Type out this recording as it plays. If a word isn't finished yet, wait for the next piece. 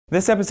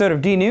This episode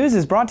of D News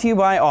is brought to you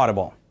by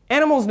Audible.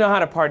 Animals know how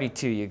to party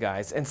too, you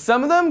guys, and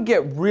some of them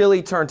get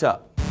really turned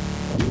up.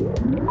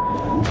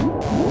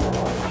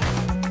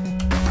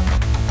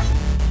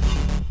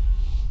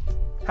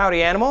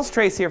 Howdy animals,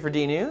 Trace here for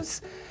D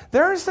News.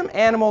 There are some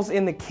animals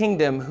in the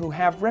kingdom who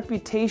have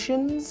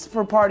reputations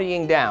for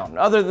partying down,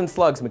 other than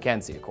Slugs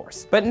Mackenzie, of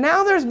course. But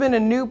now there's been a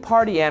new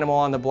party animal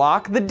on the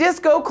block, the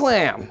disco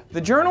clam. The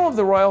Journal of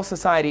the Royal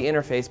Society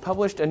Interface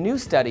published a new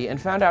study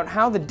and found out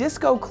how the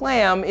disco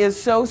clam is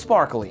so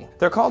sparkly.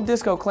 They're called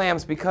disco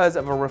clams because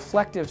of a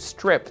reflective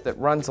strip that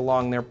runs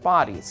along their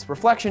bodies.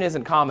 Reflection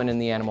isn't common in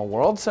the animal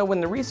world, so when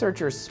the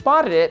researchers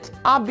spotted it,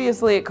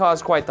 obviously it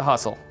caused quite the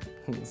hustle.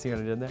 See what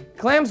I did there?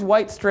 Clam's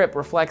white strip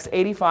reflects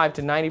 85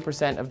 to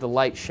 90% of the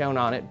light shown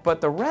on it, but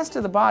the rest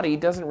of the body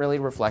doesn't really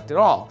reflect at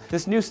all.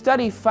 This new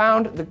study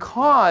found the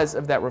cause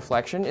of that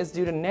reflection is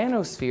due to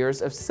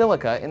nanospheres of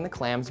silica in the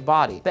clam's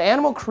body. The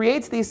animal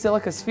creates these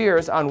silica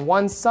spheres on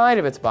one side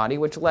of its body,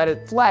 which let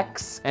it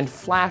flex and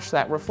flash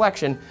that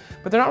reflection,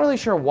 but they're not really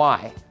sure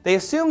why. They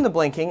assume the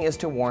blinking is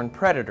to warn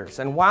predators,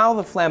 and while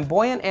the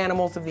flamboyant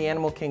animals of the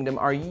animal kingdom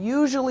are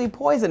usually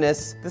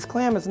poisonous, this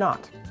clam is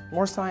not.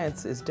 More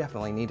science is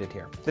definitely needed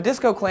here. The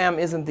disco clam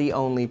isn't the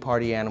only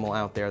party animal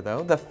out there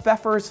though. The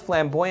Pfeffer's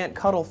flamboyant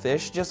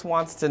cuttlefish just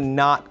wants to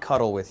not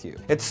cuddle with you.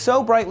 It's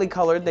so brightly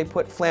colored they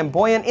put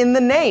flamboyant in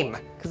the name,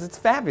 because it's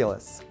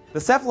fabulous.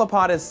 The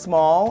cephalopod is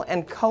small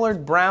and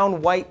colored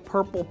brown, white,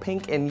 purple,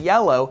 pink, and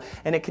yellow,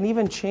 and it can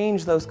even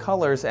change those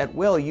colors at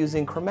will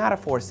using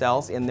chromatophore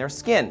cells in their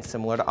skin,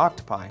 similar to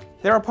octopi.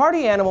 They're a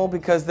party animal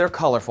because they're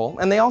colorful,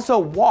 and they also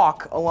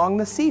walk along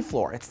the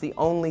seafloor. It's the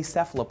only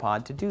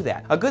cephalopod to do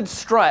that. A good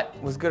strut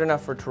was good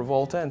enough for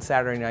Travolta and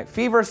Saturday Night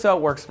Fever, so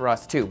it works for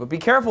us too. But be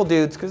careful,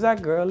 dudes, because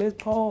that girl is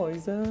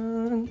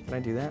poison. Can I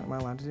do that? Am I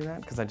allowed to do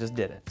that? Because I just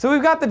did it. So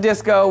we've got the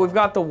disco, we've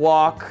got the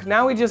walk,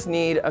 now we just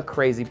need a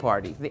crazy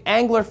party. The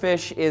anglerfish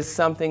is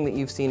something that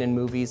you've seen in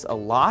movies a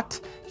lot.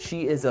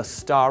 She is a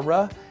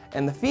stara,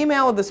 and the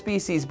female of the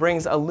species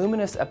brings a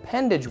luminous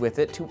appendage with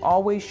it to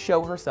always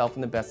show herself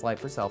in the best light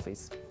for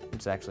selfies. Which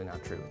is actually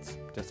not true, it's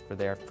just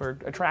for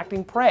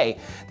attracting prey.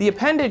 The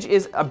appendage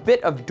is a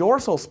bit of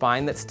dorsal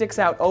spine that sticks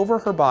out over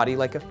her body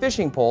like a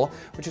fishing pole,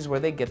 which is where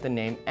they get the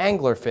name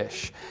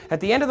anglerfish. At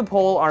the end of the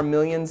pole are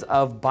millions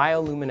of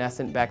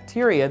bioluminescent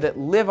bacteria that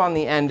live on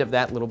the end of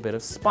that little bit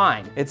of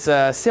spine. It's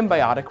a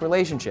symbiotic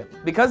relationship.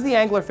 Because the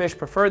anglerfish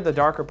preferred the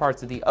darker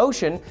parts of the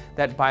ocean,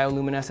 that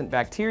bioluminescent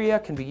bacteria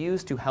can be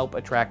used to help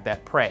attract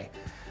that prey,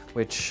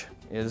 which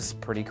is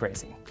pretty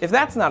crazy. If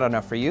that's not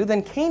enough for you,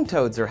 then cane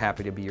toads are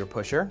happy to be your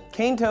pusher.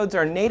 Cane toads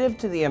are native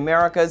to the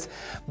Americas,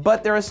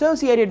 but they're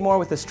associated more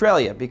with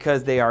Australia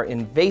because they are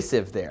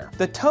invasive there.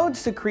 The toads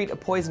secrete a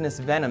poisonous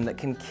venom that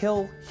can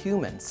kill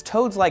humans.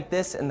 Toads like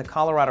this and the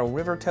Colorado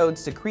River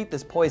toads secrete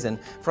this poison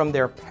from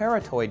their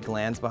parotoid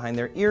glands behind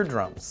their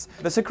eardrums.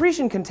 The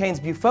secretion contains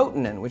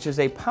bufotenin, which is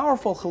a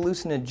powerful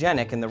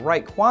hallucinogenic in the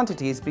right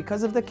quantities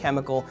because of the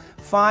chemical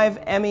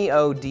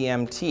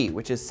 5-MeO-DMT,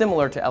 which is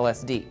similar to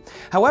LSD.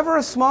 However,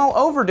 a small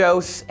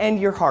overdose and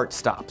your heart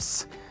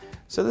stops.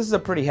 So this is a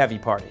pretty heavy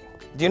party.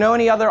 Do you know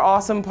any other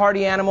awesome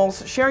party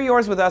animals? Share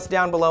yours with us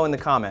down below in the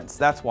comments.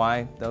 That's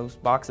why those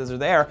boxes are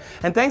there.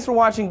 And thanks for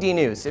watching D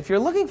News. If you're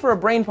looking for a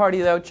brain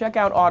party though, check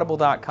out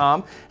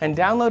audible.com and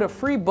download a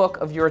free book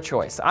of your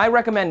choice. I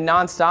recommend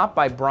Nonstop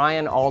by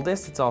Brian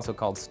Aldiss. It's also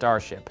called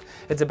Starship.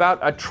 It's about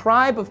a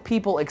tribe of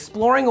people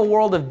exploring a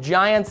world of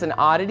giants and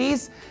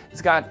oddities.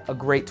 It's got a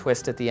great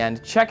twist at the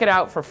end. Check it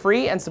out for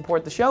free and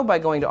support the show by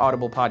going to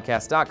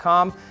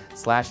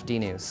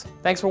audiblepodcast.com/dnews.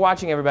 Thanks for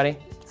watching, everybody.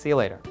 See you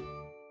later.